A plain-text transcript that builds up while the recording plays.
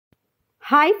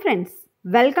Hi friends,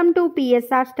 welcome to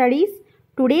PSR Studies.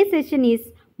 Today's session is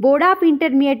Board of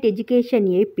Intermediate Education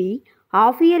AP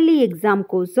half-yearly exam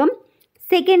కోసం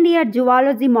second year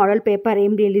zoology model paper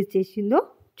ఏం release చేసిందో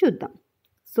చూద్దాం.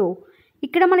 So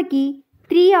ఇక్కడ మనకి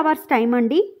 3 hours time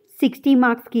అండి. 60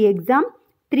 మార్క్స్కి exam.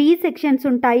 3 sections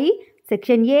ఉంటాయి.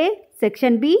 సెక్షన్ ఏ,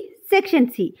 section B, section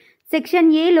C. Section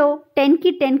ఏలో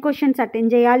 10కి 10 క్వశ్చన్స్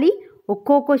అటెండ్ చేయాలి.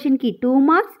 ఒక్కో క్వశ్చన్కి 2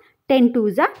 marks. 10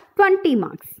 2s are 20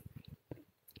 marks.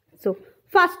 So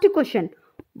first question,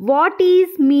 what is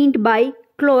meant by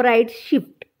chloride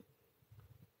shift?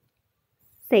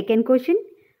 Second question,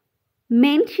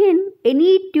 mention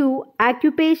any two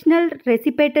occupational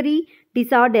respiratory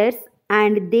disorders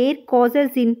and their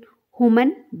causes in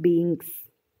human beings.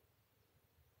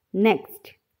 Next,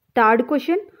 third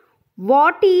question,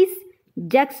 what is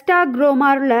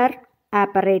juxtaglomeralar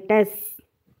apparatus?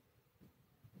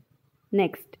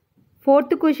 Next,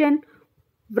 fourth question,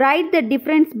 write the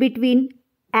difference between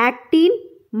actin,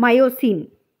 myosin.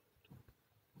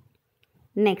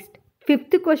 Next,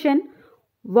 fifth question,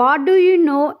 what do you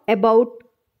know about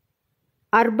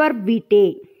arbor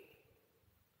vitae?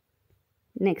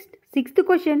 Next, sixth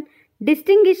question,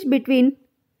 distinguish between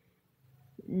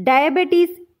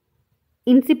diabetes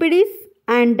insipidus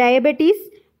and diabetes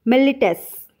mellitus.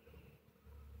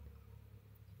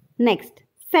 Next,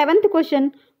 seventh question,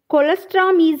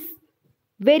 colostrum is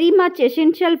very much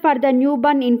essential for the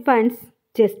newborn infants.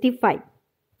 Justify.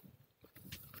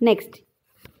 Next,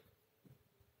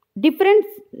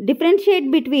 differentiate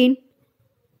between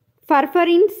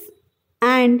furfurins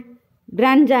and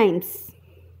granzymes.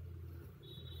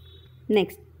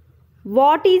 Next,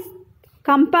 what is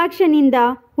compaction in the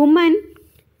human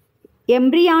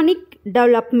embryonic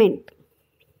development?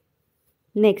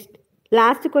 Next,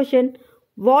 last question,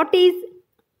 what is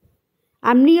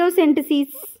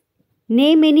amniocentesis?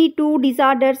 Name any two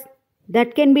disorders that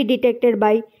can be detected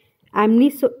by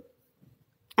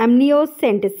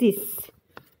amniocentesis.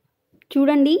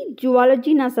 చూడండి,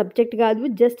 zoology నా subject కాదు,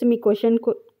 just మీ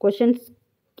questions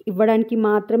ఇవ్వడానికి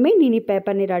మాత్రమే నేను ఈ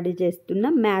పేపర్ని ready చేస్తున్నా.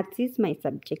 Maths is my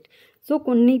subject. So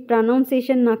కొన్ని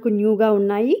ప్రొనౌన్సియేషన్ నాకు న్యూగా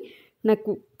ఉన్నాయి, నాకు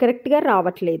కరెక్ట్గా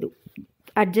రావట్లేదు,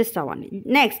 అడ్జస్ట్ అవ్వండి.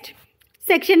 Next,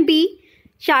 section B,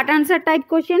 short answer type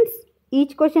questions.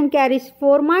 Each question carries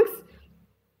 4 marks.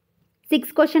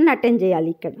 6 question attend చేయాలి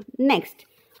ఇక్కడ. Next,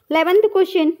 11th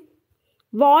question,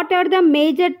 what are the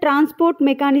major transport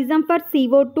mechanism for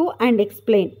CO2 and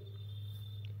explain.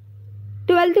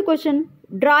 12th question,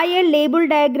 draw A label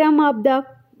diagram of the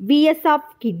VS of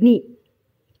kidney.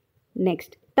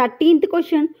 Next, 13th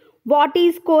question, what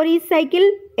is కోరీస్ cycle,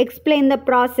 explain the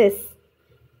process.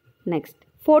 Next,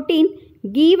 14,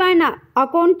 give an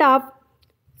account of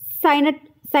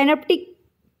synaptic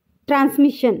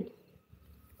transmission.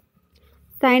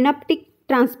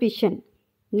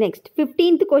 Next,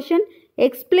 15th question,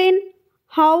 explain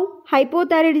how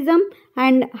hypothyroidism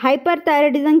and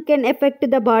hyperthyroidism can affect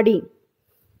the body.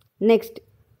 Next,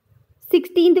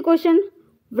 16th question,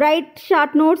 write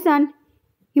short notes on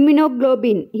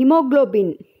hemoglobin.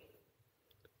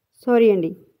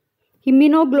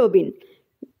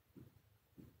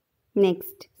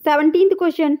 Next, 17th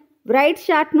question, write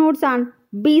short notes on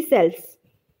B cells.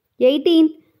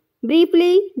 18th,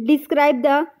 briefly describe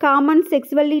the common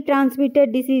sexually transmitted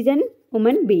disease in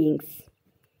human beings.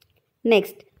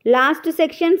 Next, last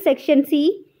section, section C,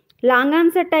 long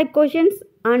answer type questions.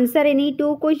 Answer any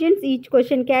 2 questions. Each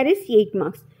question carries 8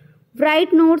 marks.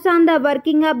 Write notes on the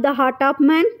working of the heart of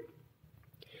man.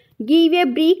 Give a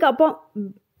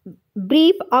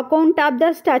brief account of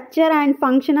the structure and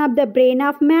function of the brain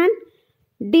of man.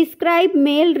 Describe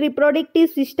male reproductive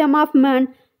system of man.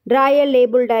 Draw a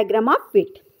label diagram of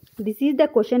it. This is the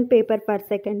question paper for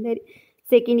second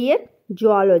year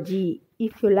zoology.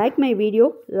 If you like my video,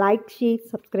 like, share,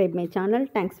 subscribe my channel.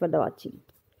 Thanks for the watching.